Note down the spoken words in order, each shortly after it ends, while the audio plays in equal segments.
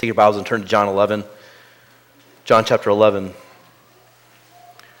Take your Bibles and turn to John 11. John chapter 11.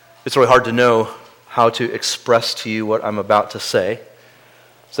 It's really hard to know how to express to you what I'm about to say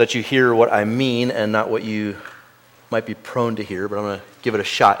so that you hear what I mean and not what you might be prone to hear, but I'm going to give it a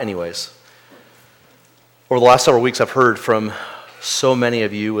shot anyways. Over the last several weeks, I've heard from so many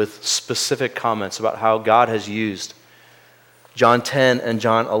of you with specific comments about how God has used John 10 and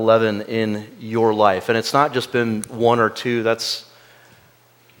John 11 in your life. And it's not just been one or two. That's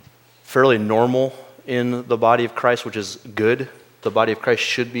fairly normal in the body of Christ, which is good. The body of Christ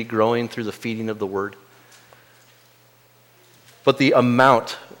should be growing through the feeding of the Word. But the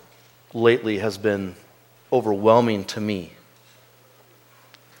amount lately has been overwhelming to me.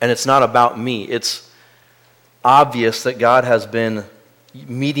 And it's not about me. It's obvious that God has been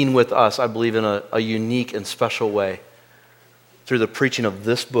meeting with us, I believe, in a unique and special way through the preaching of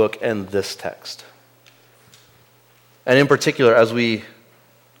this book and this text. And in particular, as we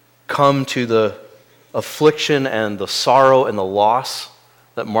come to the affliction and the sorrow and the loss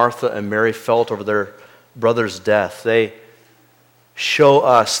that Martha and Mary felt over their brother's death, they show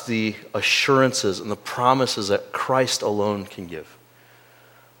us the assurances and the promises that Christ alone can give.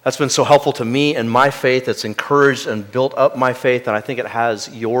 That's been so helpful to me and my faith. It's encouraged and built up my faith, and I think it has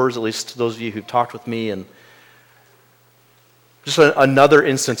yours, at least to those of you who've talked with me. And just another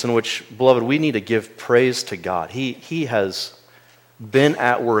instance in which, beloved, we need to give praise to God. He has been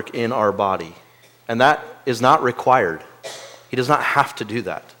at work in our body, and that is not required. He does not have to do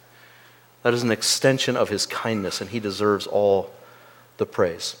that. That is an extension of His kindness, and He deserves all the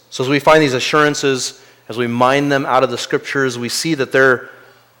praise. So as we find these assurances, as we mine them out of the Scriptures, we see that they're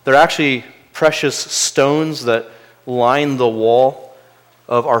actually precious stones that line the wall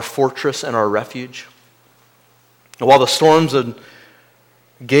of our fortress and our refuge. And while the storms and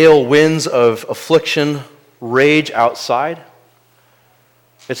gale winds of affliction rage outside,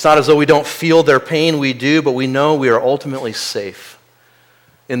 it's not as though we don't feel their pain. We do, but we know we are ultimately safe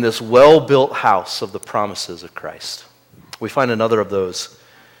in this well-built house of the promises of Christ. We find another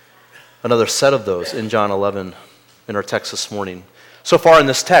set of those in John 11 in our text this morning. So far in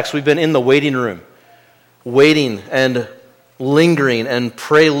this text, we've been in the waiting room, waiting and lingering and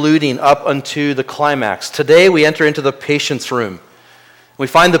preluding up unto the climax. Today we enter into the patient's room. We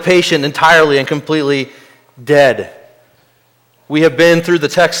find the patient entirely and completely dead. We have been through the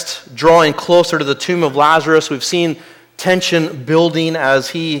text drawing closer to the tomb of Lazarus. We've seen tension building as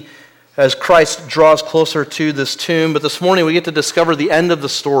Christ draws closer to this tomb. But this morning we get to discover the end of the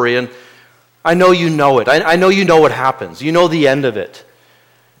story. And I know you know it. I know you know what happens. You know the end of it.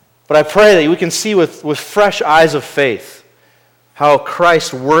 But I pray that we can see with fresh eyes of faith how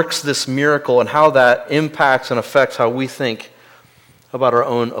Christ works this miracle and how that impacts and affects how we think about our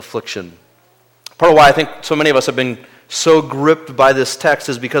own affliction. Part of why I think so many of us have been so gripped by this text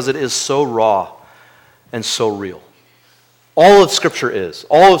is because it is so raw and so real. All of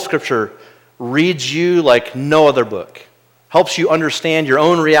Scripture reads you like no other book, helps you understand your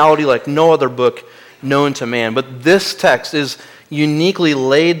own reality like no other book known to man. But this text is uniquely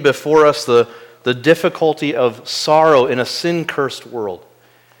laid before us the difficulty of sorrow in a sin-cursed world.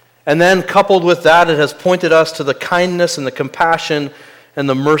 And then coupled with that, it has pointed us to the kindness and the compassion and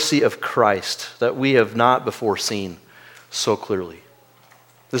the mercy of Christ that we have not before seen so clearly.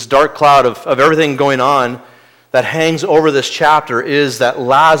 This dark cloud of everything going on that hangs over this chapter is that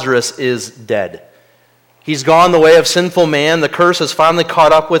Lazarus is dead. He's gone the way of sinful man. The curse has finally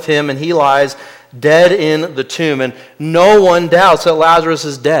caught up with him, and he lies dead in the tomb. And no one doubts that Lazarus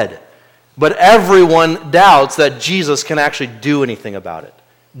is dead. But everyone doubts that Jesus can actually do anything about it.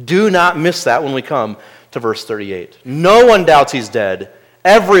 Do not miss that when we come to verse 38. No one doubts he's dead.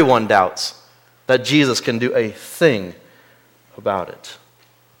 Everyone doubts that Jesus can do a thing about it.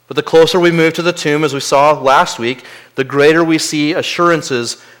 But the closer we move to the tomb, as we saw last week, the greater we see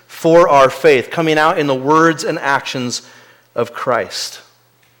assurances for our faith coming out in the words and actions of Christ.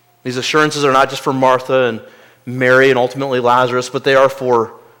 These assurances are not just for Martha and Mary and ultimately Lazarus, but they are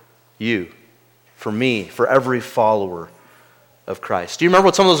for you, for me, for every follower of Christ. Do you remember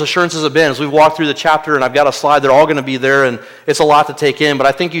what some of those assurances have been? As we've walked through the chapter, and I've got a slide, they're all going to be there, and it's a lot to take in, but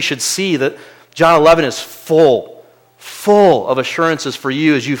I think you should see that John 11 is full of assurances for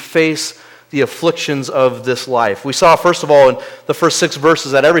you as you face the afflictions of this life. We saw, first of all, in the first 6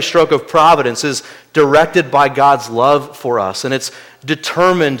 verses, that every stroke of providence is directed by God's love for us, and it's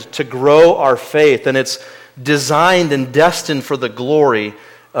determined to grow our faith, and it's designed and destined for the glory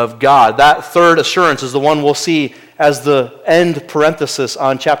of God. That third assurance is the one we'll see as the end parenthesis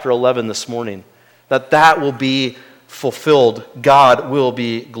on chapter 11 this morning, that will be fulfilled. God will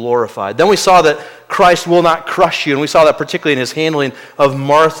be glorified. Then we saw that Christ will not crush you. And we saw that particularly in his handling of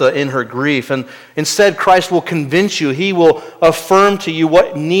Martha in her grief. And instead, Christ will convince you. He will affirm to you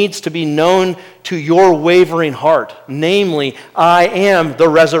what needs to be known to your wavering heart. Namely, I am the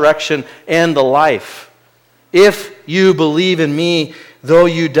resurrection and the life. If you believe in me, though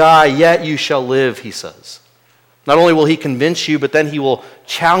you die, yet you shall live, he says. Not only will he convince you, but then he will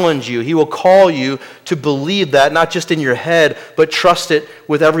challenge you. He will call you to believe that, not just in your head, but trust it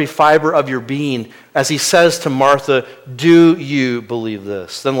with every fiber of your being. As he says to Martha, do you believe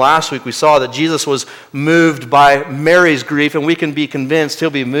this? Then last week we saw that Jesus was moved by Mary's grief, and we can be convinced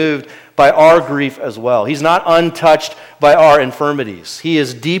he'll be moved by our grief as well. He's not untouched by our infirmities. He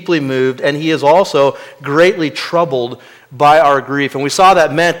is deeply moved, and he is also greatly troubled by our grief. And we saw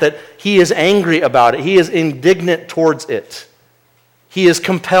that meant that he is angry about it. He is indignant towards it. He is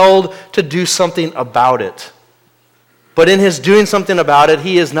compelled to do something about it. But in his doing something about it,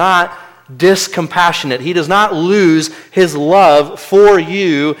 he is not discompassionate. He does not lose his love for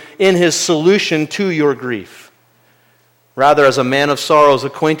you in his solution to your grief. Rather, as a man of sorrows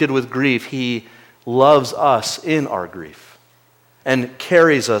acquainted with grief, he loves us in our grief and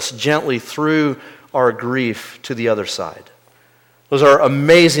carries us gently through our grief to the other side. Those are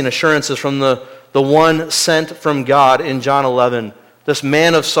amazing assurances from the one sent from God in John 11. This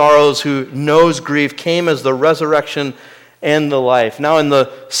man of sorrows who knows grief came as the resurrection and the life. Now in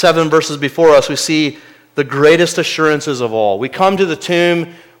the 7 verses before us, we see the greatest assurances of all. We come to the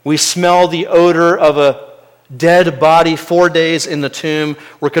tomb, we smell the odor of a dead body 4 days in the tomb.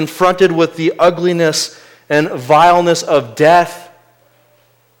 We're confronted with the ugliness and vileness of death.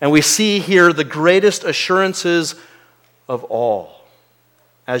 And we see here the greatest assurances of all.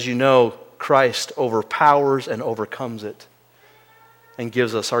 As you know, Christ overpowers and overcomes it and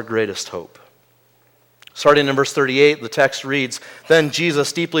gives us our greatest hope. Starting in verse 38, the text reads, Then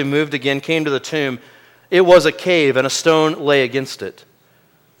Jesus, deeply moved again, came to the tomb. It was a cave, and a stone lay against it.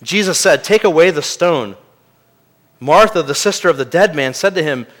 Jesus said, Take away the stone. Martha, the sister of the dead man, said to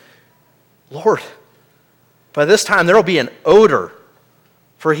him, Lord, by this time there will be an odor,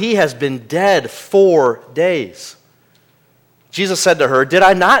 for he has been dead 4 days. Jesus said to her, Did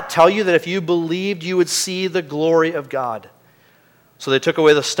I not tell you that if you believed, you would see the glory of God? So they took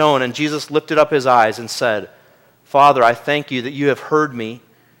away the stone, and Jesus lifted up his eyes and said, Father, I thank you that you have heard me.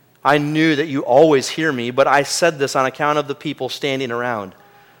 I knew that you always hear me, but I said this on account of the people standing around,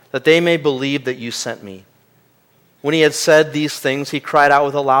 that they may believe that you sent me. When he had said these things, he cried out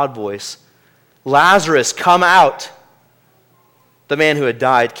with a loud voice, Lazarus, come out! The man who had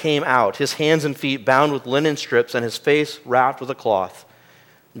died came out, his hands and feet bound with linen strips and his face wrapped with a cloth.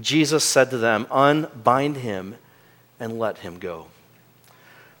 Jesus said to them, Unbind him and let him go.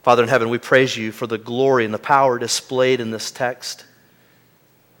 Father in heaven, we praise you for the glory and the power displayed in this text.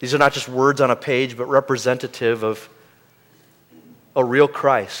 These are not just words on a page, but representative of a real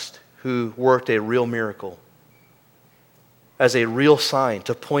Christ who worked a real miracle as a real sign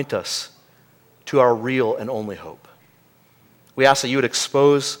to point us to our real and only hope. We ask that you would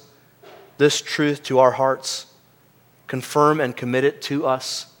expose this truth to our hearts, confirm and commit it to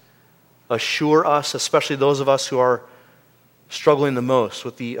us, assure us, especially those of us who are struggling the most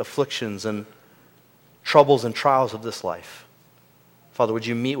with the afflictions and troubles and trials of this life. Father, would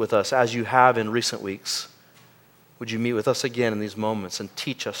you meet with us as you have in recent weeks? Would you meet with us again in these moments and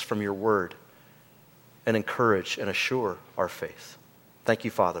teach us from your word and encourage and assure our faith? Thank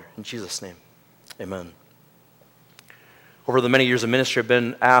you, Father. In Jesus' name, amen. Over the many years of ministry, I've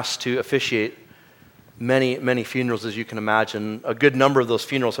been asked to officiate many, many funerals, as you can imagine. A good number of those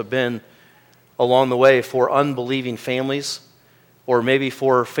funerals have been along the way for unbelieving families, or maybe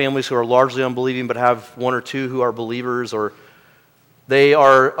for families who are largely unbelieving but have one or two who are believers, or they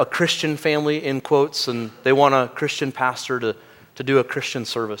are a Christian family, in quotes, and they want a Christian pastor to do a Christian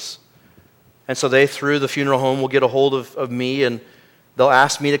service. And so they, through the funeral home, will get a hold of me, and they'll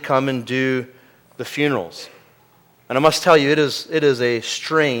ask me to come and do the funerals. And I must tell you, it is a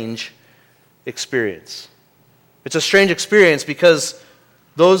strange experience. It's a strange experience because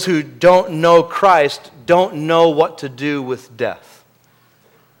those who don't know Christ don't know what to do with death.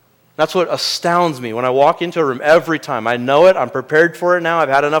 That's what astounds me when I walk into a room every time. I know it. I'm prepared for it now. I've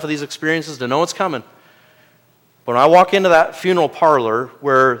had enough of these experiences to know it's coming. But when I walk into that funeral parlor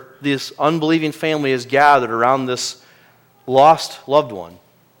where this unbelieving family is gathered around this lost loved one,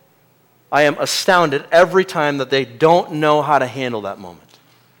 I am astounded every time that they don't know how to handle that moment.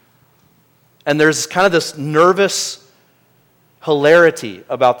 And there's kind of this nervous hilarity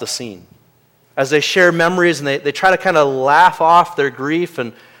about the scene. As they share memories and they try to kind of laugh off their grief,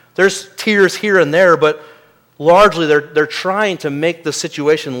 and there's tears here and there, but largely they're trying to make the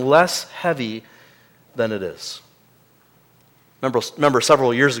situation less heavy than it is. Remember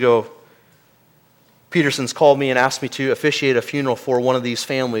several years ago, Peterson's called me and asked me to officiate a funeral for one of these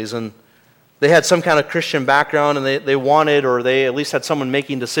families, and they had some kind of Christian background, and they wanted, or they at least had someone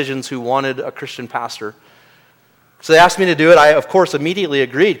making decisions who wanted a Christian pastor. So they asked me to do it. I, of course, immediately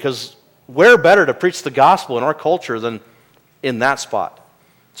agreed, because where better to preach the gospel in our culture than in that spot?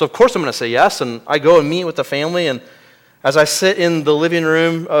 So of course I'm going to say yes, and I go and meet with the family, and as I sit in the living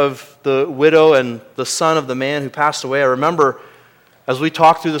room of the widow and the son of the man who passed away, I remember as we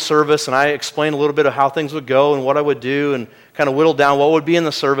talked through the service, and I explained a little bit of how things would go and what I would do, and kind of whittled down what would be in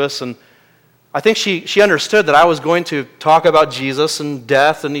the service, and I think she understood that I was going to talk about Jesus and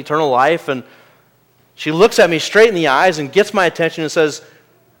death and eternal life, and she looks at me straight in the eyes and gets my attention and says,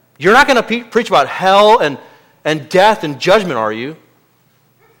 "You're not going to preach about hell and death and judgment, are you?"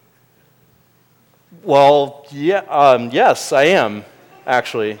 Well, yes, I am,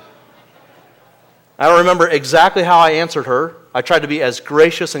 actually. I don't remember exactly how I answered her. I tried to be as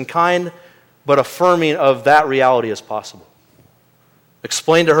gracious and kind, but affirming of that reality as possible.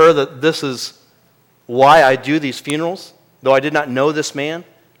 Explained to her that this is why I do these funerals. Though I did not know this man,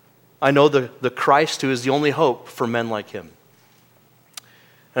 I know the Christ who is the only hope for men like him.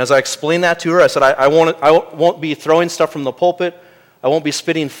 And as I explained that to her, I said, I won't be throwing stuff from the pulpit. I won't be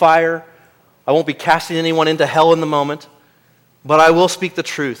spitting fire. I won't be casting anyone into hell in the moment. But I will speak the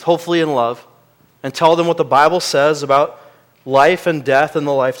truth, hopefully in love, and tell them what the Bible says about life and death and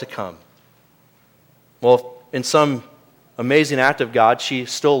the life to come. Well, in some amazing act of God, she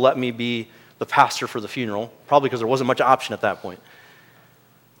still let me be the pastor for the funeral, probably because there wasn't much option at that point.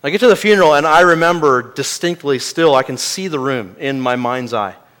 I get to the funeral, and I remember distinctly still, I can see the room in my mind's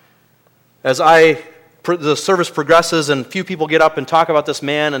eye. As the service progresses and a few people get up and talk about this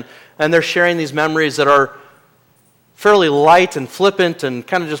man, and they're sharing these memories that are fairly light and flippant and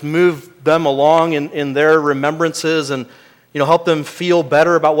kind of just move them along in their remembrances and help them feel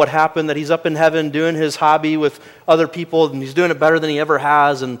better about what happened, that he's up in heaven doing his hobby with other people and he's doing it better than he ever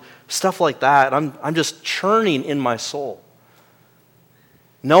has and stuff like that. I'm just churning in my soul,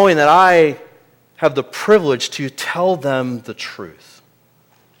 knowing that I have the privilege to tell them the truth.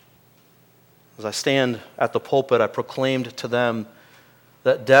 As I stand at the pulpit, I proclaimed to them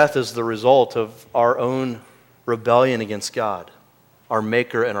that death is the result of our own rebellion against God, our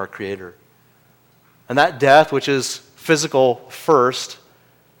Maker and our Creator. And that death, which is physical first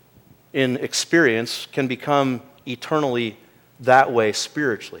in experience, can become eternally that way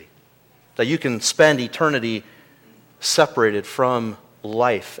spiritually. That you can spend eternity separated from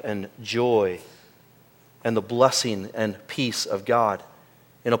life and joy and the blessing and peace of God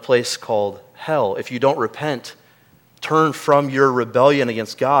in a place called hell. If you don't repent, turn from your rebellion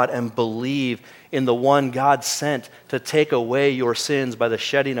against God and believe in the one God sent to take away your sins by the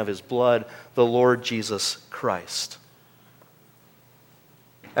shedding of his blood, the Lord Jesus Christ.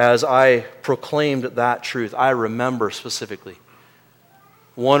 As I proclaimed that truth, I remember specifically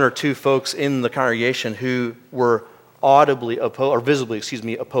one or two folks in the congregation who were audibly opposed, or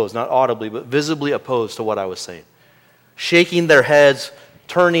visibly, opposed, not audibly, but visibly opposed to what I was saying. Shaking their heads,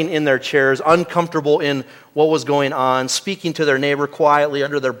 turning in their chairs, uncomfortable in what was going on, speaking to their neighbor quietly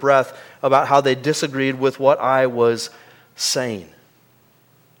under their breath about how they disagreed with what I was saying.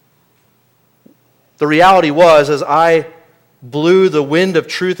 The reality was, as I blew the wind of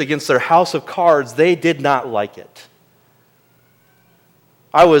truth against their house of cards, they did not like it.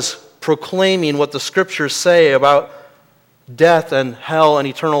 I was proclaiming what the scriptures say about death and hell and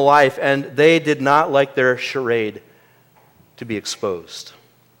eternal life, and they did not like their charade to be exposed.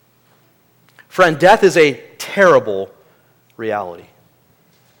 Friend, death is a terrible reality.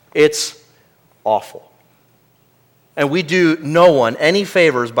 It's awful. And we do no one any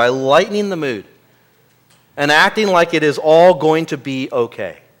favors by lightening the mood and acting like it is all going to be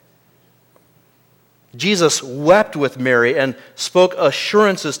okay. Jesus wept with Mary and spoke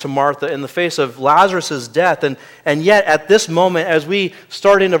assurances to Martha in the face of Lazarus' death. And yet, at this moment, as we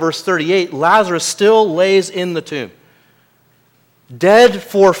start into verse 38, Lazarus still lays in the tomb, dead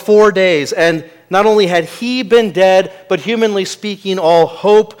for 4 days. And not only had he been dead, but humanly speaking, all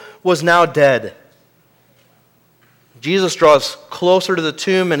hope was now dead. Jesus draws closer to the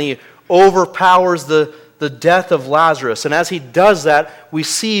tomb and he overpowers the death of Lazarus. And as he does that, we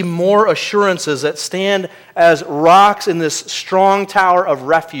see more assurances that stand as rocks in this strong tower of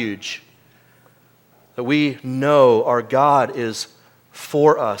refuge. That we know our God is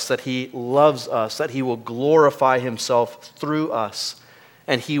for us, that he loves us, that he will glorify himself through us,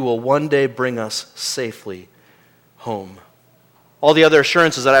 and he will one day bring us safely home. All the other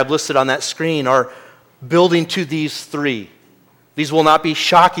assurances that I've listed on that screen are building to these three These will not be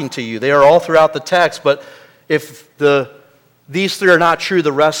shocking to you. They are all throughout the text, but if these three are not true,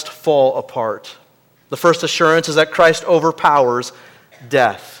 the rest fall apart. The first assurance is that Christ overpowers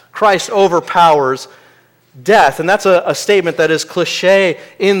death. Christ overpowers death. And that's a statement that is cliche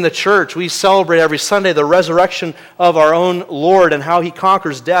in the church. We celebrate every Sunday the resurrection of our own Lord and how he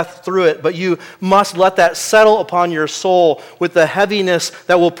conquers death through it. But you must let that settle upon your soul with the heaviness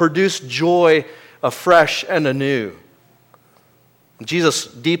that will produce joy afresh and anew. Jesus,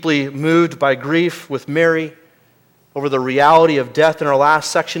 deeply moved by grief with Mary over the reality of death in our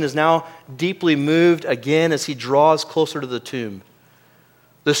last section, is now deeply moved again as he draws closer to the tomb.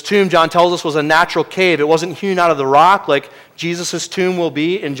 This tomb, John tells us, was a natural cave. It wasn't hewn out of the rock like Jesus' tomb will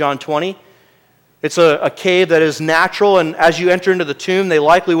be in John 20. It's a cave that is natural, and as you enter into the tomb, they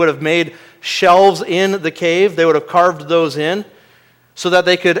likely would have made shelves in the cave. They would have carved those in so that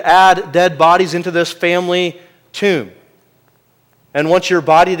they could add dead bodies into this family tomb. And once your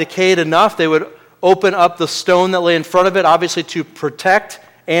body decayed enough, they would open up the stone that lay in front of it, obviously to protect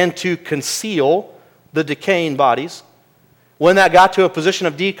and to conceal the decaying bodies. When that got to a position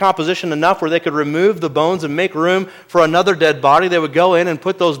of decomposition enough where they could remove the bones and make room for another dead body, they would go in and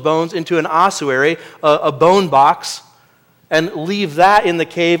put those bones into an ossuary, a bone box, and leave that in the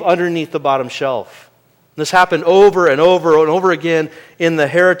cave underneath the bottom shelf. This happened over and over and over again in the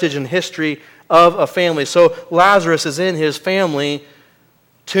heritage and history of a family. So Lazarus is in his family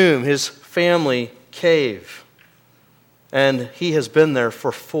tomb, his family cave. And he has been there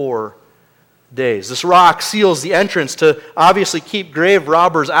for 4 days. This rock seals the entrance to obviously keep grave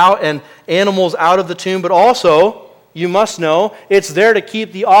robbers out and animals out of the tomb, but also, you must know, it's there to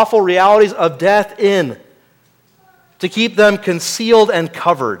keep the awful realities of death in, to keep them concealed and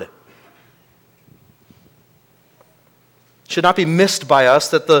covered. It should not be missed by us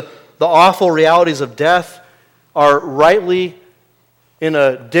that the awful realities of death are rightly, in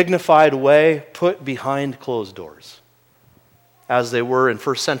a dignified way, put behind closed doors. As they were in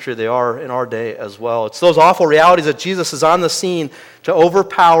first century, they are in our day as well. It's those awful realities that Jesus is on the scene to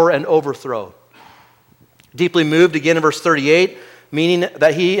overpower and overthrow. Deeply moved, again in verse 38, meaning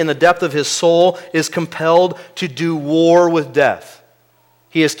that he, in the depth of his soul, is compelled to do war with death.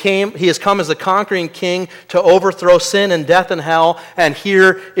 He has come as the conquering king to overthrow sin and death and hell, and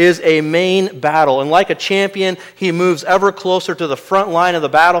here is a main battle. And like a champion, he moves ever closer to the front line of the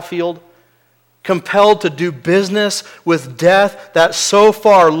battlefield, compelled to do business with death that so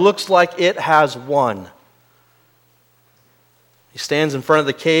far looks like it has won. He stands in front of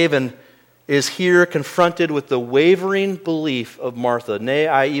the cave and is here confronted with the wavering belief of Martha. Nay,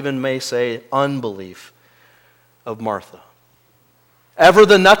 I even may say unbelief of Martha. Ever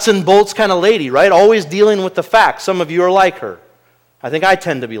the nuts and bolts kind of lady, right? Always dealing with the facts. Some of you are like her. I think I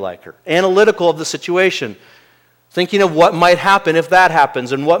tend to be like her. Analytical of the situation. Thinking of what might happen if that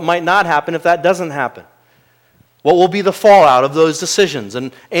happens and what might not happen if that doesn't happen. What will be the fallout of those decisions,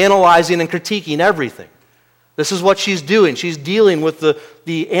 and analyzing and critiquing everything. This is what she's doing. She's dealing with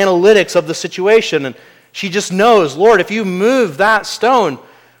the analytics of the situation, and she just knows, Lord, if you move that stone,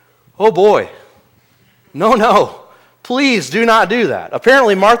 oh boy, no, please do not do that.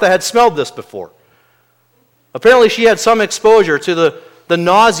 Apparently Martha had smelled this before. Apparently she had some exposure to the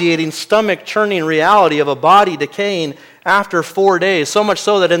nauseating, stomach-churning reality of a body decaying after 4 days. So much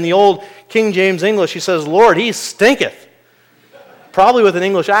so that in the old King James English, she says, Lord, he stinketh. Probably with an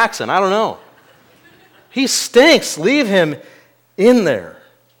English accent, I don't know. He stinks. Leave him in there.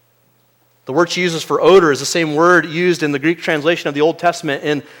 The word she uses for odor is the same word used in the Greek translation of the Old Testament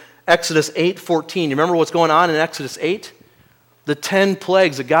in Exodus 8:14. You remember what's going on in Exodus 8? The 10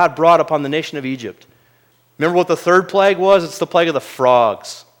 plagues that God brought upon the nation of Egypt. Remember what the third plague was? It's the plague of the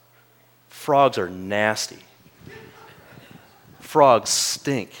frogs. Frogs are nasty. Frogs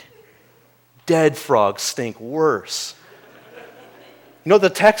stink. Dead frogs stink worse. You know what the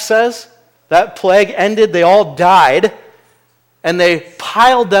text says? That plague ended, they all died, and they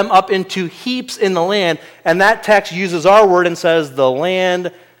piled them up into heaps in the land, and that text uses our word and says, the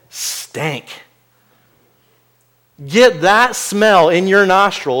land stank. Get that smell in your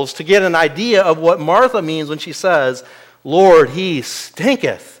nostrils to get an idea of what Martha means when she says, Lord, he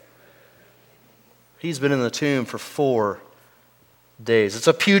stinketh. He's been in the tomb for 4 days. It's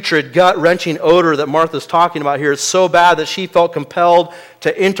a putrid, gut-wrenching odor that Martha's talking about here. It's so bad that she felt compelled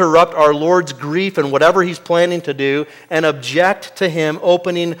to interrupt our Lord's grief and whatever he's planning to do and object to him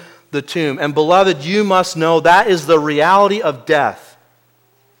opening the tomb. And beloved, you must know that is the reality of death.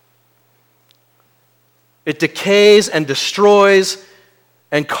 It decays and destroys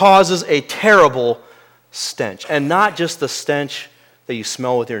and causes a terrible stench. And not just the stench that you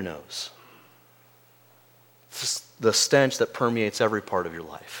smell with your nose. the stench that permeates every part of your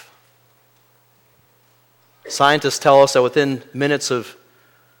life. Scientists tell us that within minutes of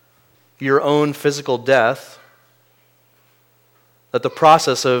your own physical death, that the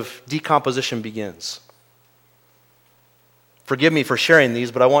process of decomposition begins. Forgive me for sharing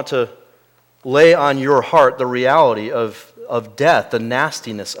these, but I want to lay on your heart the reality of death, the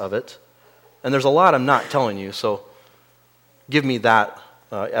nastiness of it. And there's a lot I'm not telling you, so give me that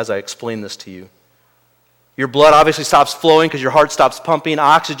as I explain this to you. Your blood obviously stops flowing because your heart stops pumping,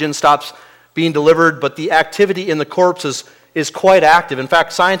 oxygen stops being delivered, but the activity in the corpse is quite active. In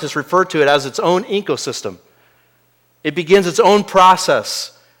fact, scientists refer to it as its own ecosystem. It begins its own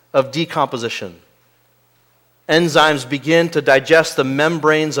process of decomposition. Enzymes begin to digest the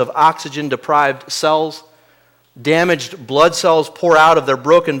membranes of oxygen-deprived cells. Damaged blood cells pour out of their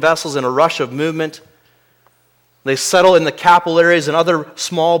broken vessels in a rush of movement. They settle in the capillaries and other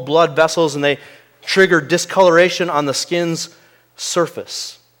small blood vessels, and they trigger discoloration on the skin's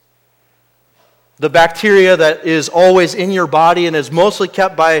surface. The bacteria that is always in your body and is mostly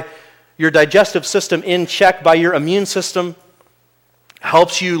kept by your digestive system in check by your immune system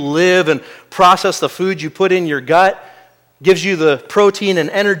helps you live and process the food you put in your gut, gives you the protein and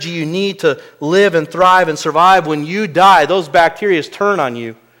energy you need to live and thrive and survive. When you die, those bacteria turn on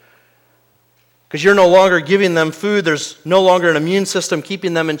you because you're no longer giving them food. There's no longer an immune system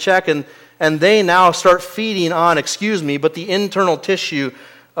keeping them in check, and they now start feeding on, but the internal tissue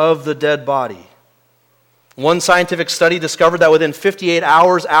of the dead body. One scientific study discovered that within 58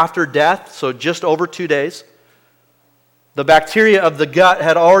 hours after death, so just over 2 days, the bacteria of the gut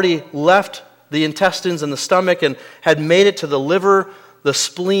had already left the intestines and the stomach and had made it to the liver, the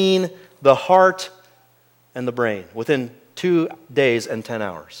spleen, the heart, and the brain within 2 days and 10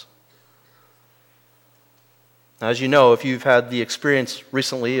 hours. Now, as you know, if you've had the experience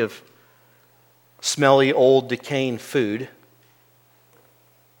recently of smelly, old, decaying food,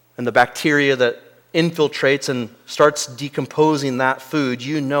 and the bacteria that infiltrates and starts decomposing that food,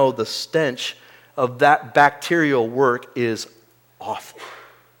 you know the stench of that bacterial work is awful.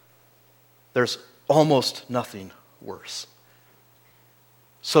 There's almost nothing worse.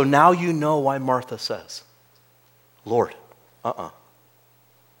 So now you know why Martha says, Lord,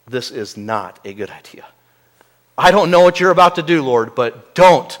 this is not a good idea. I don't know what you're about to do, Lord, but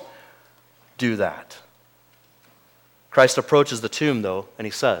don't do that. Christ approaches the tomb, though, and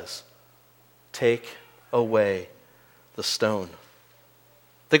he says, take away the stone.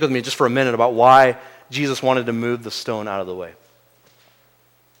 Think with me just for a minute about why Jesus wanted to move the stone out of the way.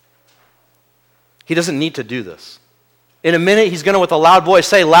 He doesn't need to do this. In a minute, he's going to, with a loud voice,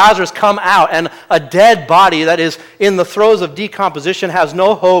 say, Lazarus, come out. And a dead body that is in the throes of decomposition, has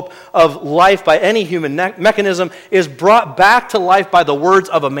no hope of life by any human mechanism, is brought back to life by the words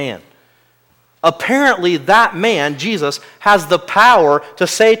of a man. Apparently, that man, Jesus, has the power to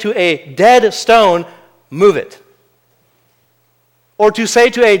say to a dead stone, move it. Or to say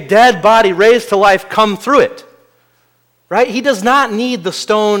to a dead body raised to life, come through it. Right? He does not need the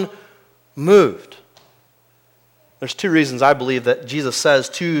stone moved. There's 2 reasons I believe that Jesus says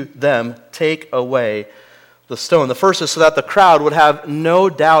to them, take away the stone. The first is so that the crowd would have no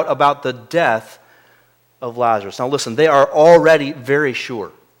doubt about the death of Lazarus. Now listen, they are already very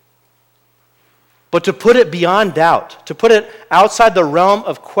sure. But to put it beyond doubt, to put it outside the realm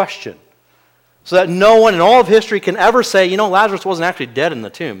of question, so that no one in all of history can ever say, Lazarus wasn't actually dead in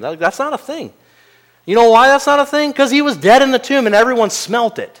the tomb. That's not a thing. You know why that's not a thing? Because he was dead in the tomb and everyone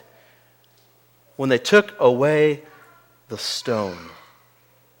smelt it when they took away the stone.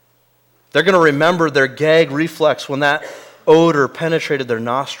 They're going to remember their gag reflex when that odor penetrated their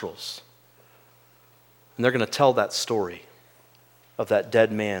nostrils. And they're going to tell that story of that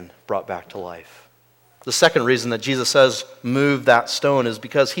dead man brought back to life. The second reason that Jesus says move that stone is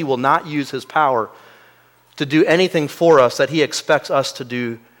because he will not use his power to do anything for us that he expects us to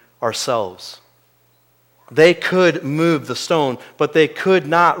do ourselves. They could move the stone, but they could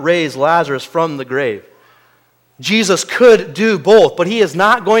not raise Lazarus from the grave. Jesus could do both, but he is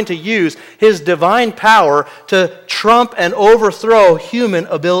not going to use his divine power to trump and overthrow human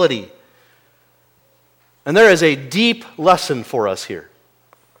ability. And there is a deep lesson for us here.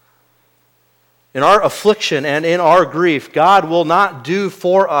 In our affliction and in our grief, God will not do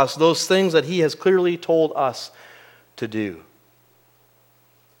for us those things that he has clearly told us to do.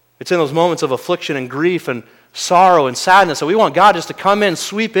 It's in those moments of affliction and grief and sorrow and sadness that we want God just to come in,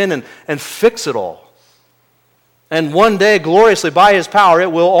 sweep in, and fix it all. And one day, gloriously, by his power,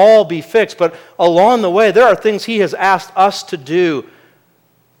 it will all be fixed. But along the way, there are things he has asked us to do,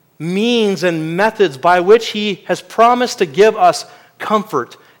 means and methods by which he has promised to give us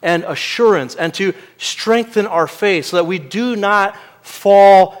comfort and assurance and to strengthen our faith so that we do not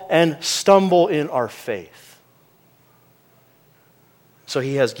fall and stumble in our faith. So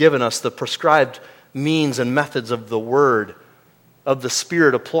he has given us the prescribed means and methods of the Word, of the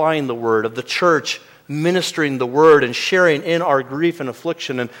Spirit applying the Word, of the church ministering the Word and sharing in our grief and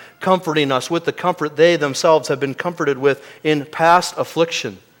affliction and comforting us with the comfort they themselves have been comforted with in past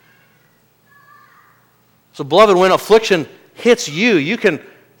affliction. So, beloved, when affliction hits you, you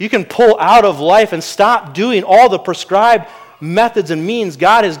can pull out of life and stop doing all the prescribed methods and means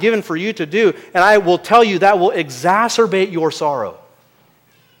God has given for you to do. And I will tell you that will exacerbate your sorrow.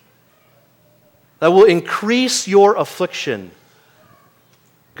 That will increase your affliction.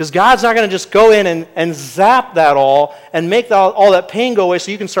 Because God's not going to just go in and zap that all and make all that pain go away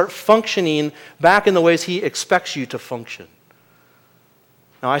so you can start functioning back in the ways He expects you to function.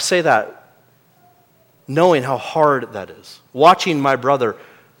 Now, I say that knowing how hard that is. Watching my brother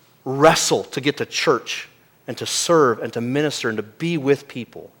wrestle to get to church and to serve and to minister and to be with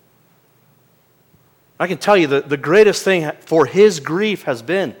people. I can tell you that the greatest thing for his grief has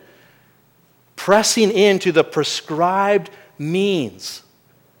been pressing into the prescribed means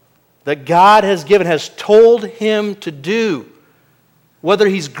that God has given, has told him to do, whether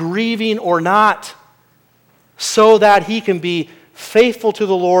he's grieving or not, so that he can be faithful to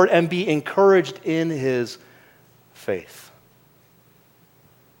the Lord and be encouraged in his faith.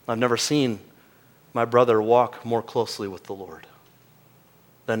 I've never seen my brother walk more closely with the Lord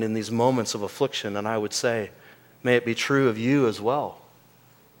than in these moments of affliction, and I would say, may it be true of you as well.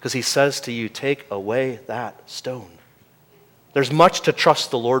 Because he says to you, take away that stone. There's much to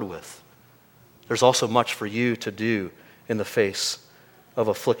trust the Lord with. There's also much for you to do in the face of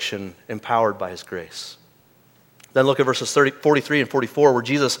affliction, empowered by his grace. Then look at verses 43 and 44, where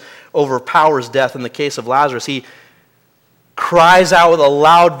Jesus overpowers death in the case of Lazarus. He cries out with a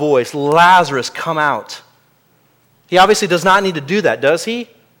loud voice, Lazarus, come out. He obviously does not need to do that, does he?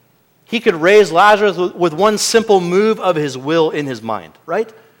 He could raise Lazarus with one simple move of his will in his mind,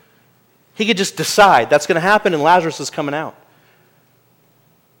 right? He could just decide that's going to happen and Lazarus is coming out.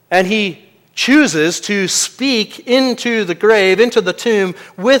 And he chooses to speak into the grave, into the tomb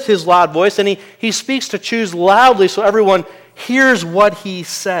with his loud voice, and he speaks to choose loudly so everyone hears what he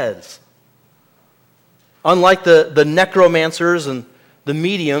says. Unlike the necromancers and the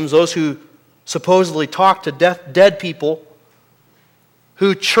mediums, those who supposedly talk to dead people,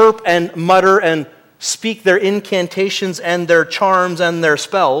 who chirp and mutter and speak their incantations and their charms and their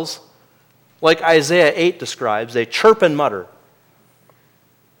spells, like Isaiah 8 describes, they chirp and mutter.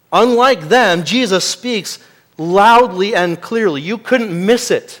 Unlike them, Jesus speaks loudly and clearly. You couldn't miss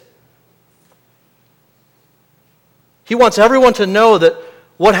it. He wants everyone to know that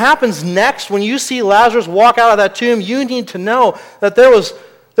what happens next when you see Lazarus walk out of that tomb, you need to know that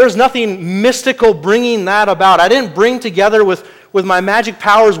there's nothing mystical bringing that about. I didn't bring together with my magic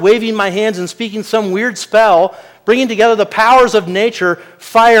powers, waving my hands and speaking some weird spell, bringing together the powers of nature,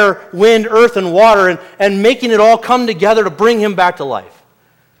 fire, wind, earth, and water, and making it all come together to bring him back to life.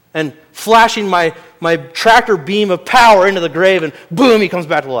 And flashing my tractor beam of power into the grave, and boom, he comes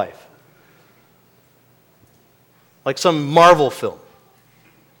back to life. Like some Marvel film.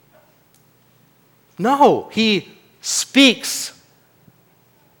 No, he speaks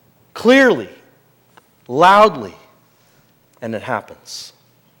clearly, loudly, and it happens.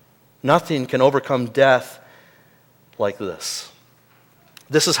 Nothing can overcome death like this.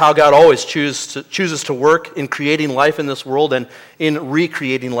 This is how God always chooses to work in creating life in this world and in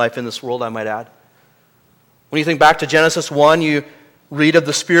recreating life in this world, I might add. When you think back to Genesis 1, you read of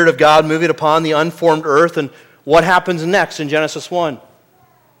the Spirit of God moving upon the unformed earth, and what happens next in Genesis 1?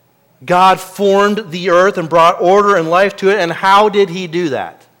 God formed the earth and brought order and life to it, and how did he do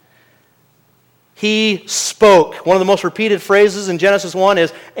that? He spoke. One of the most repeated phrases in Genesis 1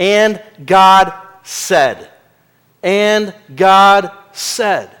 is, and God said. And God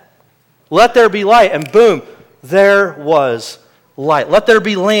said, let there be light, and boom, there was light. Let there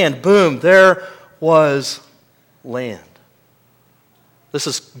be land, boom, there was land. This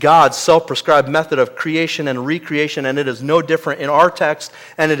is God's self-prescribed method of creation and recreation, and it is no different in our text,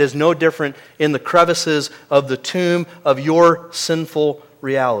 and it is no different in the crevices of the tomb of your sinful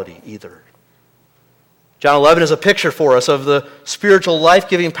reality either. John 11 is a picture for us of the spiritual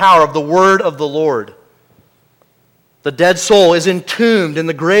life-giving power of the word of the Lord. The dead soul is entombed in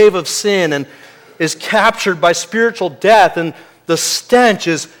the grave of sin and is captured by spiritual death, and the stench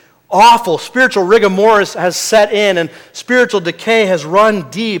is awful. Spiritual rigor mortis has set in, and spiritual decay has run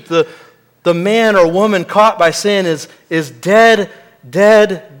deep. The man or woman caught by sin is dead,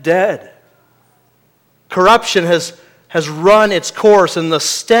 dead, dead. Corruption has has run its course, and the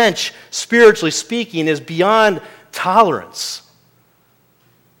stench, spiritually speaking, is beyond tolerance.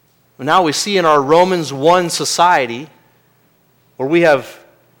 Now we see in our Romans 1 society, where we have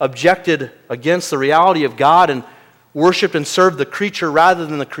objected against the reality of God and worshiped and served the creature rather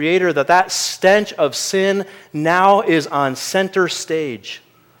than the Creator, that stench of sin now is on center stage,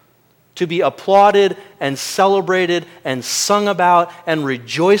 to be applauded and celebrated and sung about and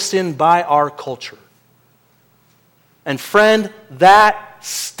rejoiced in by our culture. And friend, that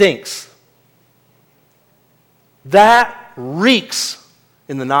stinks. That reeks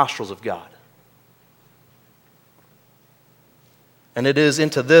in the nostrils of God. And it is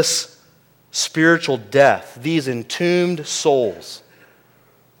into this spiritual death, these entombed souls,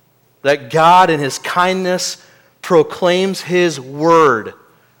 that God in His kindness proclaims His word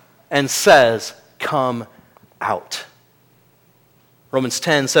and says, come out. Romans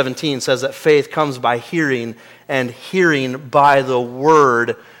 10:17 says that faith comes by hearing, and hearing by the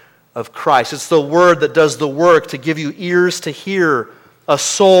word of Christ. It's the word that does the work to give you ears to hear, a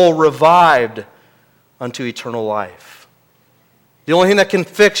soul revived unto eternal life. The only thing that can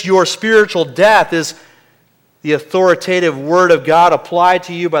fix your spiritual death is the authoritative word of God applied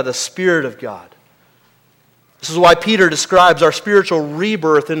to you by the Spirit of God. This is why Peter describes our spiritual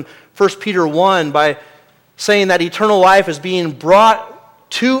rebirth in 1 Peter 1 by saying that eternal life is being brought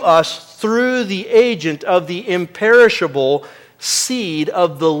to us through the agent of the imperishable seed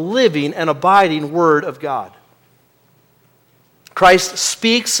of the living and abiding Word of God. Christ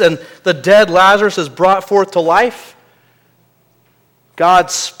speaks and the dead Lazarus is brought forth to life.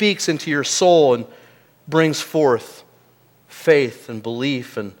 God speaks into your soul and brings forth faith and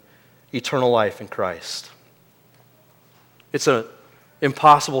belief and eternal life in Christ. It's an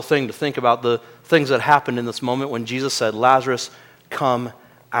impossible thing to think about the things that happened in this moment when Jesus said, Lazarus, come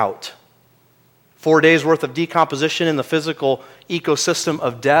out. 4 days worth of decomposition in the physical ecosystem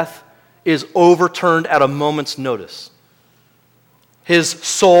of death is overturned at a moment's notice. His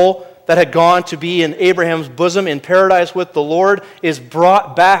soul that had gone to be in Abraham's bosom in paradise with the Lord is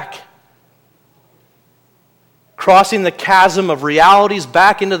brought back, crossing the chasm of realities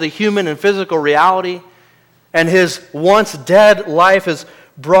back into the human and physical reality, and his once dead life is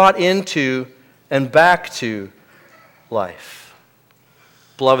brought into and back to life.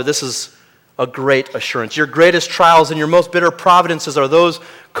 Beloved, this is a great assurance. Your greatest trials and your most bitter providences are those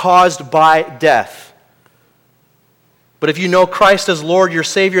caused by death. But if you know Christ as Lord, your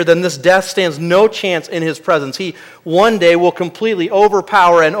Savior, then this death stands no chance in His presence. He one day will completely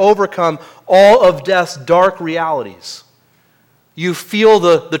overpower and overcome all of death's dark realities. You feel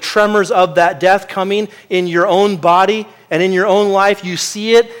the tremors of that death coming in your own body and in your own life. You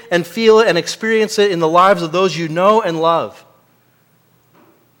see it and feel it and experience it in the lives of those you know and love.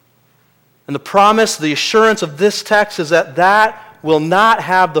 And the promise, the assurance of this text is that will not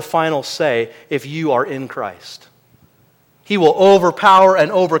have the final say if you are in Christ. He will overpower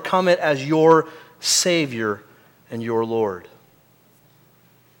and overcome it as your Savior and your Lord.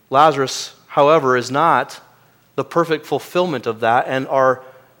 Lazarus, however, is not the perfect fulfillment of that and our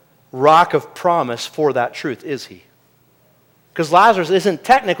rock of promise for that truth, is he? Because Lazarus isn't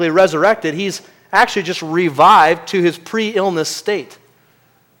technically resurrected. He's actually just revived to his pre-illness state.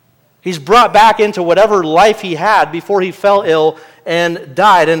 He's brought back into whatever life he had before he fell ill and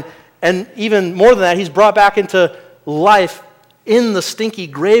died. And even more than that, he's brought back into life in the stinky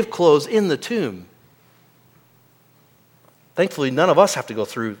grave clothes in the tomb. Thankfully, none of us have to go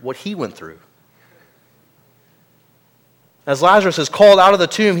through what he went through. As Lazarus is called out of the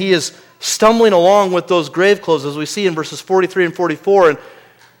tomb, he is stumbling along with those grave clothes, as we see in verses 43 and 44, and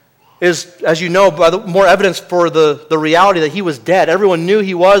is, as you know, by the more evidence for the reality that he was dead. Everyone knew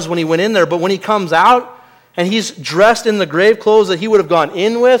he was when he went in there, but when he comes out and he's dressed in the grave clothes that he would have gone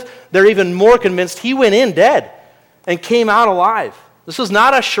in with, they're even more convinced he went in dead and came out alive. This is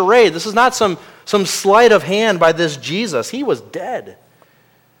not a charade. This is not some sleight of hand by this Jesus. He was dead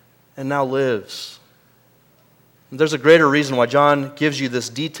and now lives. And there's a greater reason why John gives you this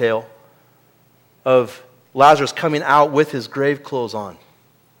detail of Lazarus coming out with his grave clothes on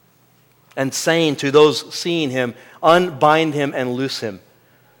and saying to those seeing him, unbind him and loose him.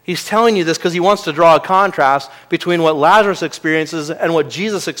 He's telling you this because he wants to draw a contrast between what Lazarus experiences and what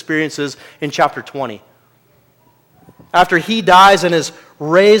Jesus experiences in chapter 20. After he dies and is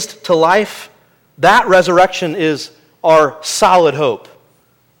raised to life, that resurrection is our solid hope.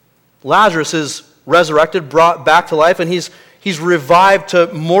 Lazarus is resurrected, brought back to life, and he's revived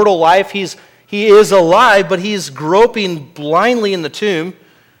to mortal life. He is alive, but he's groping blindly in the tomb,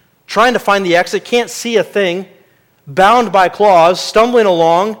 trying to find the exit, can't see a thing, bound by claws, stumbling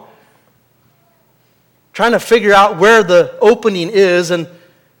along. trying to figure out where the opening is and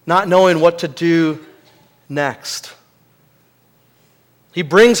not knowing what to do next. He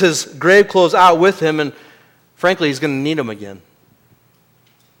brings his grave clothes out with him, and frankly, he's going to need them again.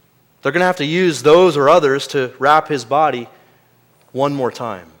 They're going to have to use those or others to wrap his body one more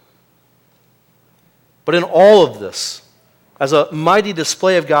time. But in all of this, as a mighty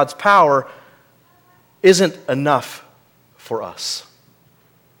display of God's power, isn't enough for us.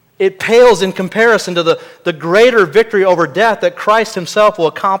 It pales in comparison to the greater victory over death that Christ himself will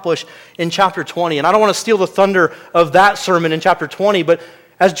accomplish in chapter 20. And I don't want to steal the thunder of that sermon in chapter 20, but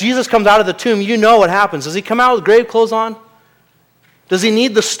as Jesus comes out of the tomb, you know what happens. Does he come out with grave clothes on? Does he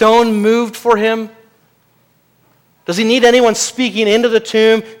need the stone moved for him? Does he need anyone speaking into the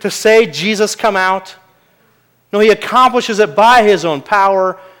tomb to say, Jesus, come out? No, he accomplishes it by his own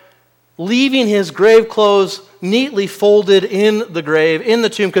power, leaving his grave clothes neatly folded in the grave, in the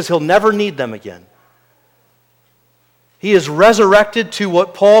tomb, because he'll never need them again. He is resurrected to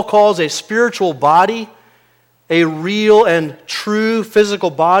what Paul calls a spiritual body, a real and true physical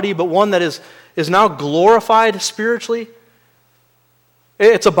body, but one that is now glorified spiritually.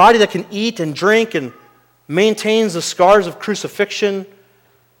 It's a body that can eat and drink and maintains the scars of crucifixion,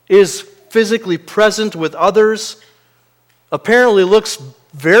 is physically present with others, apparently looks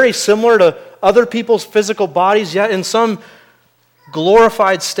very similar to other people's physical bodies, yet in some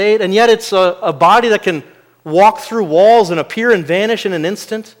glorified state, and yet it's a body that can walk through walls and appear and vanish in an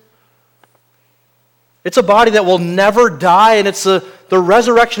instant. It's a body that will never die, and it's the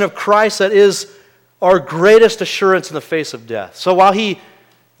resurrection of Christ that is our greatest assurance in the face of death. So while he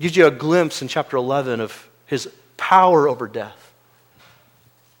gives you a glimpse in chapter 11 of his power over death,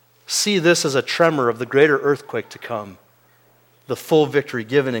 see this as a tremor of the greater earthquake to come, the full victory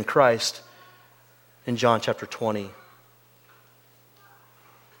given in Christ in John chapter 20.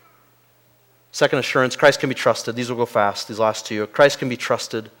 Second assurance, Christ can be trusted. These will go fast, these last two. Christ can be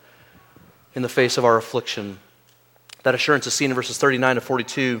trusted in the face of our affliction. That assurance is seen in verses 39 to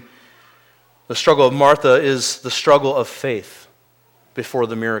 42. The struggle of Martha is the struggle of faith before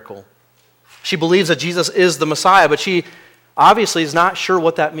the miracle. She believes that Jesus is the Messiah, but she obviously is not sure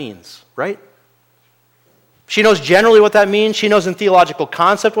what that means, right? She knows generally what that means. She knows in theological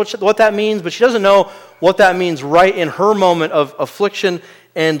concept what that means, but she doesn't know what that means right in her moment of affliction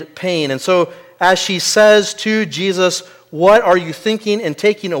and pain. And so as she says to Jesus, "What are you thinking in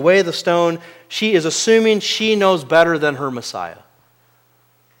taking away the stone?" she is assuming she knows better than her Messiah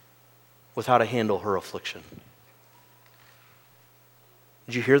with how to handle her affliction.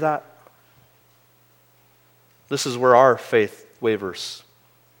 Did you hear that? This is where our faith wavers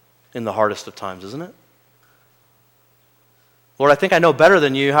in the hardest of times, isn't it? Lord, I think I know better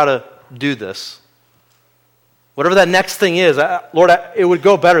than you how to do this. Whatever that next thing is, Lord, it would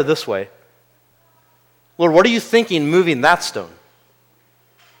go better this way. Lord, what are you thinking moving that stone?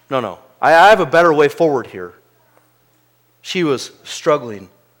 No. I have a better way forward here. She was struggling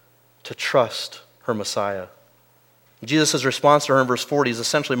to trust her Messiah. Jesus' response to her in verse 40 is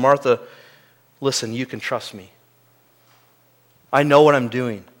essentially, Martha, listen, you can trust me. I know what I'm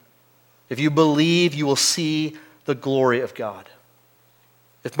doing. If you believe, you will see the glory of God.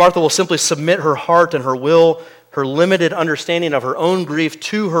 If Martha will simply submit her heart and her will, her limited understanding of her own grief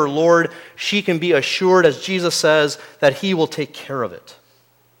to her Lord, she can be assured, as Jesus says, that he will take care of it.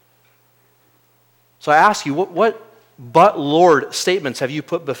 So I ask you, what but Lord statements have you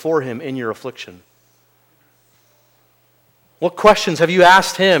put before him in your affliction? What questions have you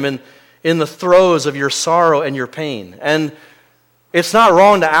asked him in the throes of your sorrow and your pain? And it's not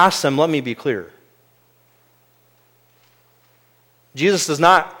wrong to ask them, let me be clear. Jesus does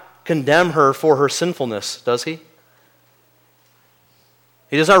not condemn her for her sinfulness, does he?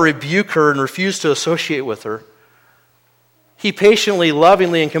 He does not rebuke her and refuse to associate with her. He patiently,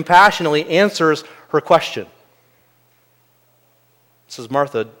 lovingly, and compassionately answers her question. He says,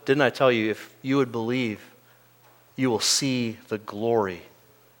 Martha, didn't I tell you if you would believe, you will see the glory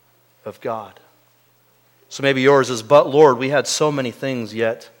of God? So maybe yours is, but Lord, we had so many things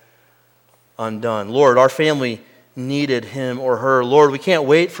yet undone. Lord, our family needed him or her. Lord, we can't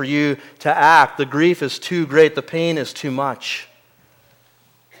wait for you to act. The grief is too great. The pain is too much.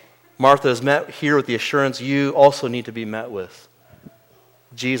 Martha is met here with the assurance you also need to be met with.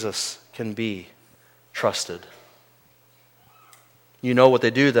 Jesus can be trusted. You know what they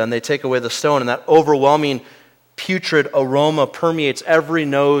do then. They take away the stone, and that overwhelming putrid aroma permeates every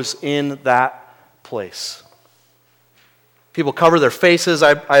nose in that place. People cover their faces,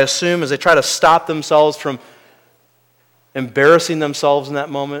 I assume, as they try to stop themselves from embarrassing themselves in that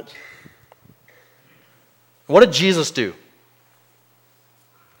moment. What did Jesus do?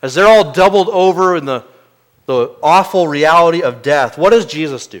 As they're all doubled over in the the awful reality of death, what does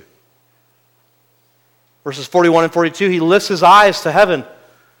Jesus do? Verses 41 and 42, he lifts his eyes to heaven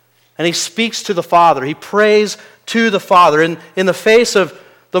and he speaks to the Father. He prays to the Father in the face of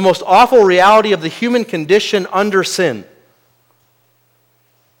the most awful reality of the human condition under sin.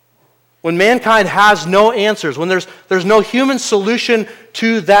 When mankind has no answers, when there's no human solution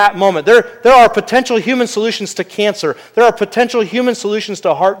to that moment. There are potential human solutions to cancer. There are potential human solutions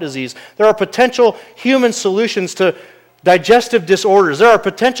to heart disease. There are potential human solutions to digestive disorders. There are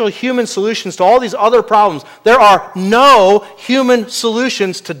potential human solutions to all these other problems. There are no human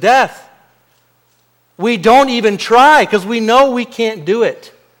solutions to death. We don't even try because we know we can't do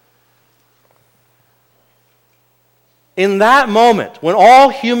it. In that moment, when all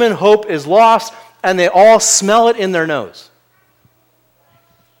human hope is lost and they all smell it in their nose,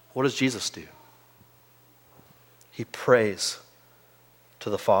 what does Jesus do? He prays to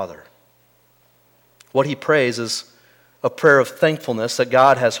the Father. What he prays is a prayer of thankfulness that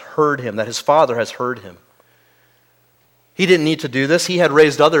God has heard him, that his Father has heard him. He didn't need to do this. He had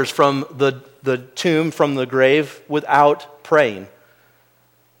raised others from the tomb, from the grave, without praying.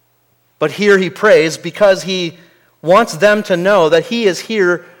 But here he prays because he wants them to know that he is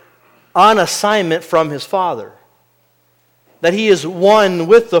here on assignment from his Father. That he is one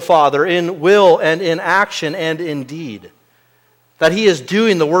with the Father in will and in action and in deed. That he is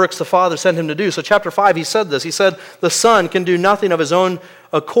doing the works the Father sent him to do. So chapter 5, he said this. He said, the Son can do nothing of his own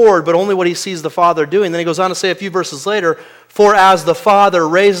accord, but only what he sees the Father doing. Then he goes on to say a few verses later, for as the Father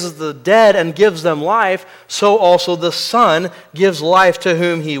raises the dead and gives them life, so also the Son gives life to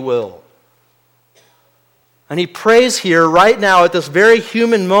whom he will. And he prays here right now at this very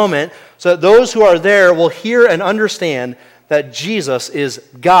human moment so that those who are there will hear and understand that Jesus is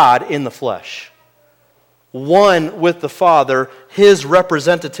God in the flesh. One with the Father, his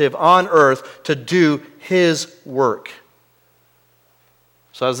representative on earth to do his work.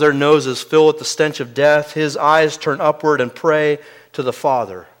 So as their noses fill with the stench of death, his eyes turn upward and pray to the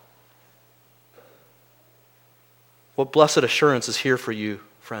Father. What blessed assurance is here for you,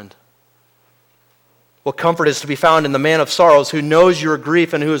 friend? What comfort is to be found in the man of sorrows who knows your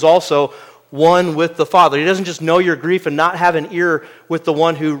grief and who is also one with the Father. He doesn't just know your grief and not have an ear with the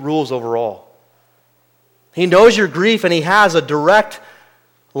one who rules over all. He knows your grief and he has a direct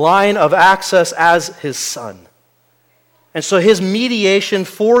line of access as his Son. And so his mediation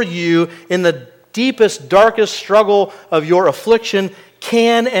for you in the deepest, darkest struggle of your affliction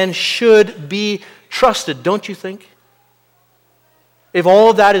can and should be trusted, don't you think? If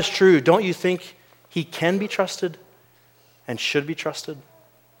all of that is true, don't you think he can be trusted and should be trusted?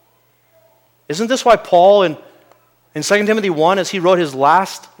 Isn't this why Paul in 2 Timothy 1, as he wrote his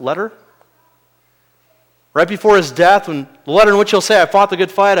last letter, right before his death, when the letter in which he'll say, I fought the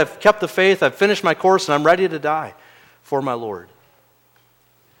good fight, I've kept the faith, I've finished my course, and I'm ready to die for my Lord.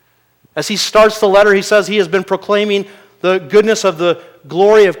 As he starts the letter, he says he has been proclaiming the goodness of the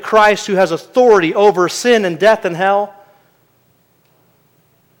glory of Christ who has authority over sin and death and hell.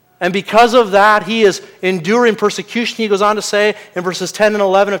 And because of that, he is enduring persecution, he goes on to say in verses 10 and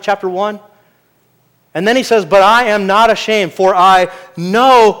 11 of chapter 1. And then he says, but I am not ashamed, for I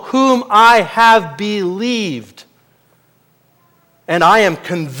know whom I have believed. And I am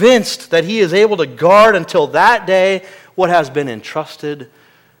convinced that he is able to guard until that day what has been entrusted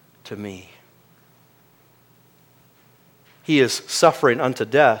to me. He is suffering unto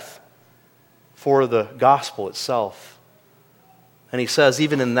death for the gospel itself. And he says,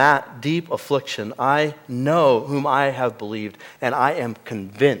 even in that deep affliction, I know whom I have believed, and I am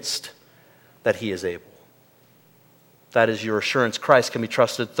convinced that he is able. That is your assurance. Christ can be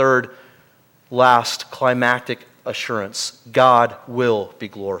trusted. Third, last, climactic assurance. God will be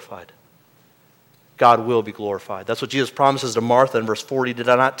glorified. God will be glorified. That's what Jesus promises to Martha in verse 40. Did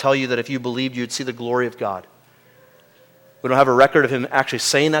I not tell you that if you believed, you'd see the glory of God? We don't have a record of him actually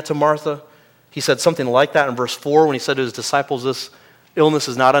saying that to Martha. He said something like that in verse 4 when he said to his disciples, this illness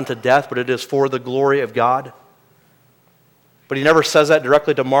is not unto death, but it is for the glory of God. But he never says that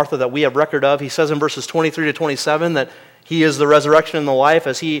directly to Martha that we have record of. He says in verses 23 to 27 that he is the resurrection and the life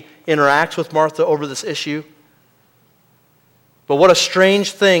as he interacts with Martha over this issue. But what a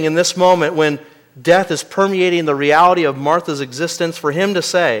strange thing in this moment when death is permeating the reality of Martha's existence for him to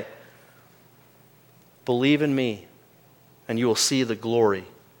say, believe in me and you will see the glory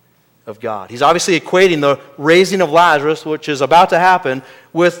of God. He's obviously equating the raising of Lazarus, which is about to happen,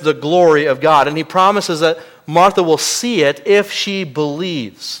 with the glory of God. And he promises that Martha will see it if she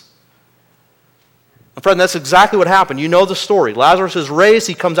believes. And friend, that's exactly what happened. You know the story. Lazarus is raised,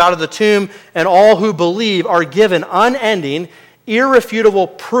 he comes out of the tomb, and all who believe are given unending, irrefutable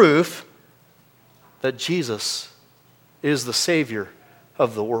proof that Jesus is the Savior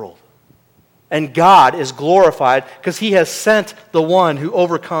of the world. And God is glorified because he has sent the one who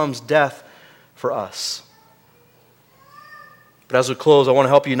overcomes death for us. But as we close, I want to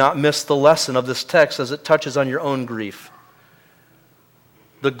help you not miss the lesson of this text as it touches on your own grief.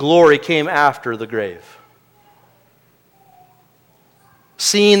 The glory came after the grave.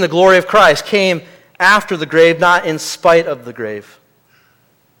 Seeing the glory of Christ came after the grave, not in spite of the grave.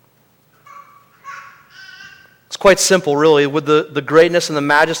 It's quite simple, really. Would the greatness and the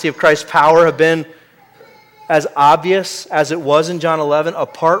majesty of Christ's power have been as obvious as it was in John 11,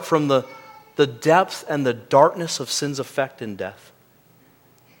 apart from the depth and the darkness of sin's effect in death?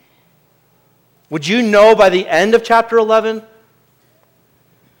 Would you know by the end of chapter 11,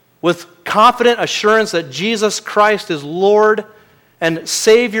 with confident assurance, that Jesus Christ is Lord and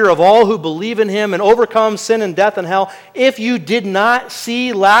Savior of all who believe in him and overcome sin and death and hell, if you did not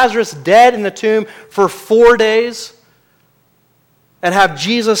see Lazarus dead in the tomb for 4 days and have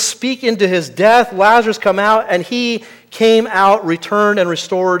Jesus speak into his death, Lazarus come out, and he came out, returned, and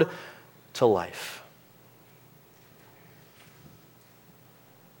restored to life?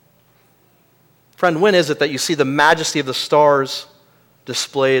 Friend, when is it that you see the majesty of the stars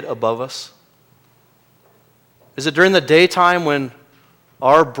displayed above us? Is it during the daytime when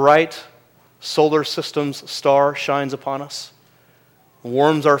our bright solar system's star shines upon us,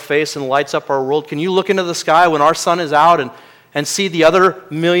 warms our face and lights up our world? Can you look into the sky when our sun is out and see the other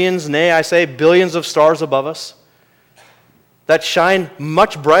millions, nay, I say billions of stars above us that shine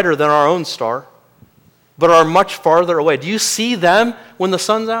much brighter than our own star, but are much farther away? Do you see them when the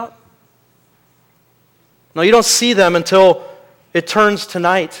sun's out? No, you don't see them until it turns to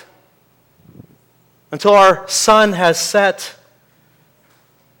night, until our sun has set.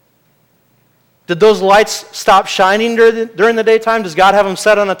 Did those lights stop shining during the daytime? Does God have them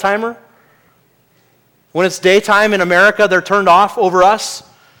set on a timer? When it's daytime in America, they're turned off over us.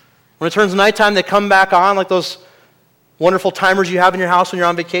 When it turns nighttime, they come back on like those wonderful timers you have in your house when you're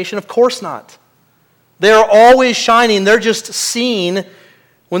on vacation? Of course not. They are always shining. They're just seen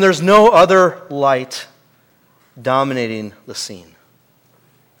when there's no other light dominating the scene.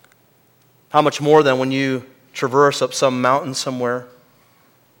 How much more then when you traverse up some mountain somewhere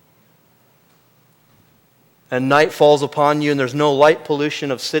and night falls upon you and there's no light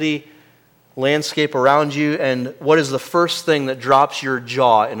pollution of city landscape around you, and what is the first thing that drops your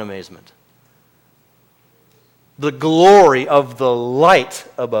jaw in amazement? The glory of the light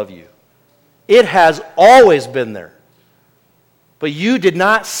above you. It has always been there, but you did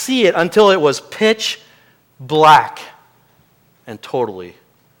not see it until it was pitch black and totally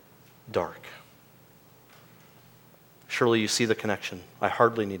dark. Surely you see the connection. I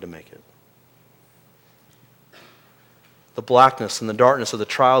hardly need to make it. The blackness and the darkness of the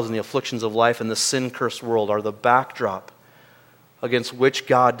trials and the afflictions of life in this sin-cursed world are the backdrop against which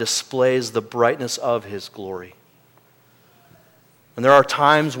God displays the brightness of his glory. And there are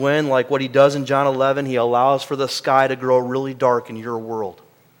times when, like what he does in John 11, he allows for the sky to grow really dark in your world,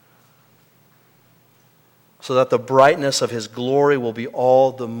 so that the brightness of his glory will be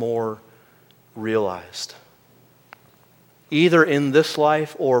all the more realized, either in this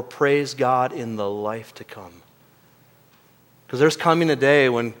life or, praise God, in the life to come. Because there's coming a day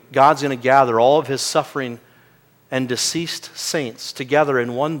when God's going to gather all of his suffering and deceased saints together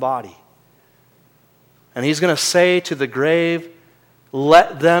in one body. And he's going to say to the grave,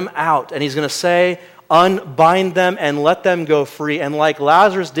 let them out. And he's going to say, unbind them and let them go free. And like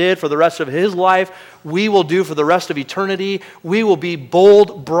Lazarus did for the rest of his life, we will do for the rest of eternity. We will be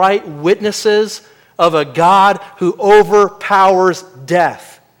bold, bright witnesses of a God who overpowers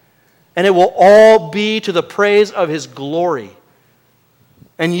death. And it will all be to the praise of his glory.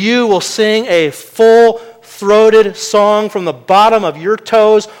 And you will sing a full-throated song from the bottom of your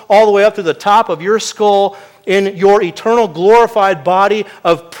toes all the way up to the top of your skull in your eternal glorified body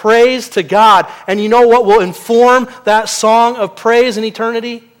of praise to God. And you know what will inform that song of praise in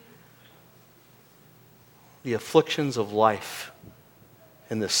eternity? The afflictions of life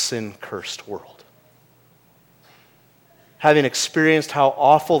in this sin-cursed world. Having experienced how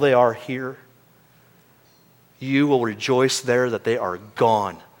awful they are here, you will rejoice there that they are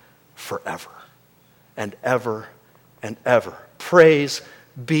gone forever and ever and ever. Praise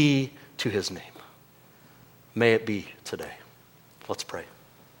be to his name. May it be today. Let's pray.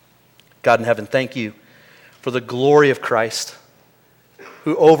 God in heaven, thank you for the glory of Christ,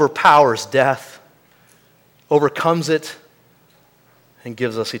 who overpowers death, overcomes it, and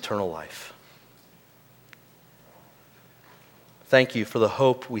gives us eternal life. Thank you for the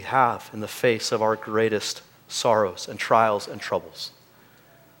hope we have in the face of our greatest sorrows and trials and troubles.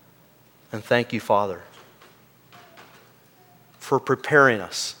 And thank you, Father, for preparing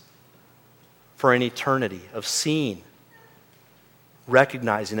us for an eternity of seeing,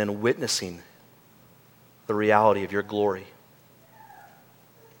 recognizing, and witnessing the reality of your glory.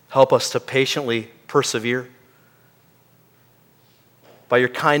 Help us to patiently persevere. By your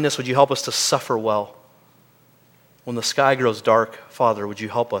kindness, would you help us to suffer well? When the sky grows dark, Father, would you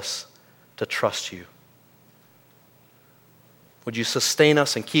help us to trust you? Would you sustain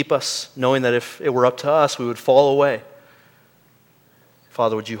us and keep us, knowing that if it were up to us, we would fall away?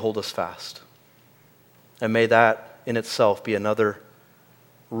 Father, would you hold us fast? And may that in itself be another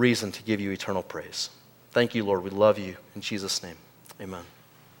reason to give you eternal praise. Thank you, Lord. We love you. In Jesus' name, amen.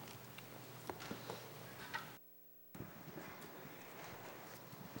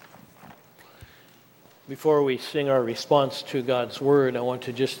 Before we sing our response to God's Word, I want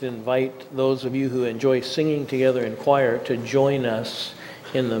to just invite those of you who enjoy singing together in choir to join us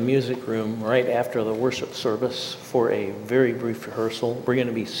in the music room right after the worship service for a very brief rehearsal. We're going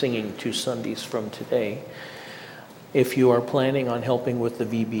to be singing 2 Sundays from today. If you are planning on helping with the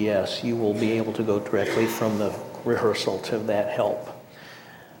VBS, you will be able to go directly from the rehearsal to that help.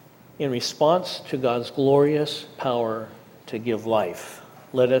 In response to God's glorious power to give life,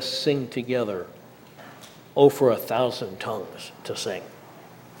 let us sing together, "Oh, for 1,000 tongues to sing."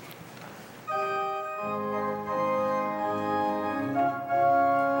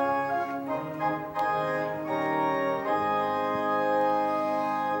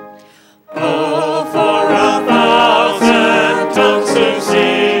 Oh, for 1,000 tongues to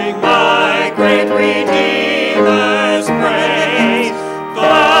sing my great Redeemer's praise,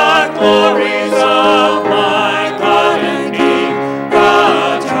 the glories of my God and King,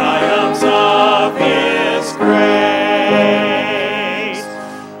 the triumphs of His grace.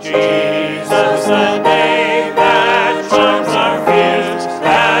 Jesus, the name that charms our fears,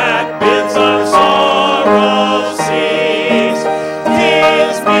 that bids our sorrows cease.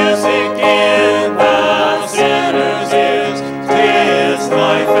 His music in the sinner's ears, 'tis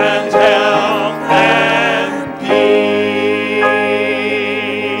life and health and peace.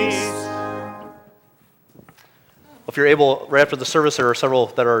 If you're able, right after the service, there are several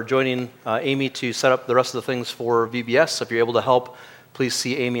that are joining Amy to set up the rest of the things for VBS. So if you're able to help, please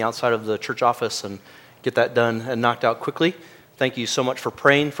see Amy outside of the church office and get that done and knocked out quickly. Thank you so much for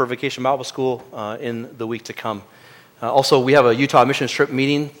praying for Vacation Bible School in the week to come. Also, we have a Utah Missions Trip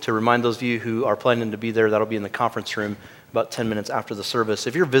meeting to remind those of you who are planning to be there. That'll be in the conference room about 10 minutes after the service.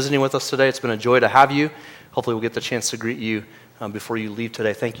 If you're visiting with us today, it's been a joy to have you. Hopefully we'll get the chance to greet you before you leave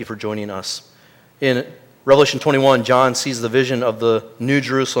today. Thank you for joining us. In Revelation 21, John sees the vision of the new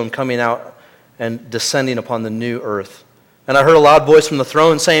Jerusalem coming out and descending upon the new earth. And I heard a loud voice from the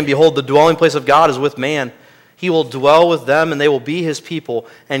throne saying, "Behold, the dwelling place of God is with man. He will dwell with them, and they will be his people,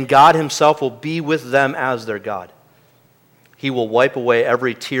 and God himself will be with them as their God. He will wipe away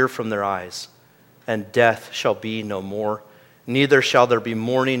every tear from their eyes, and death shall be no more. Neither shall there be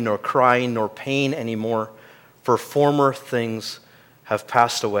mourning, nor crying, nor pain anymore, for former things have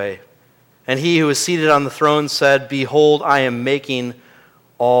passed away." And he who is seated on the throne said, "Behold, I am making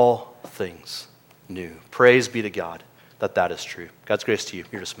all things new." Praise be to God that is true. God's grace to you.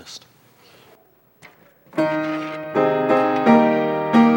 You're dismissed.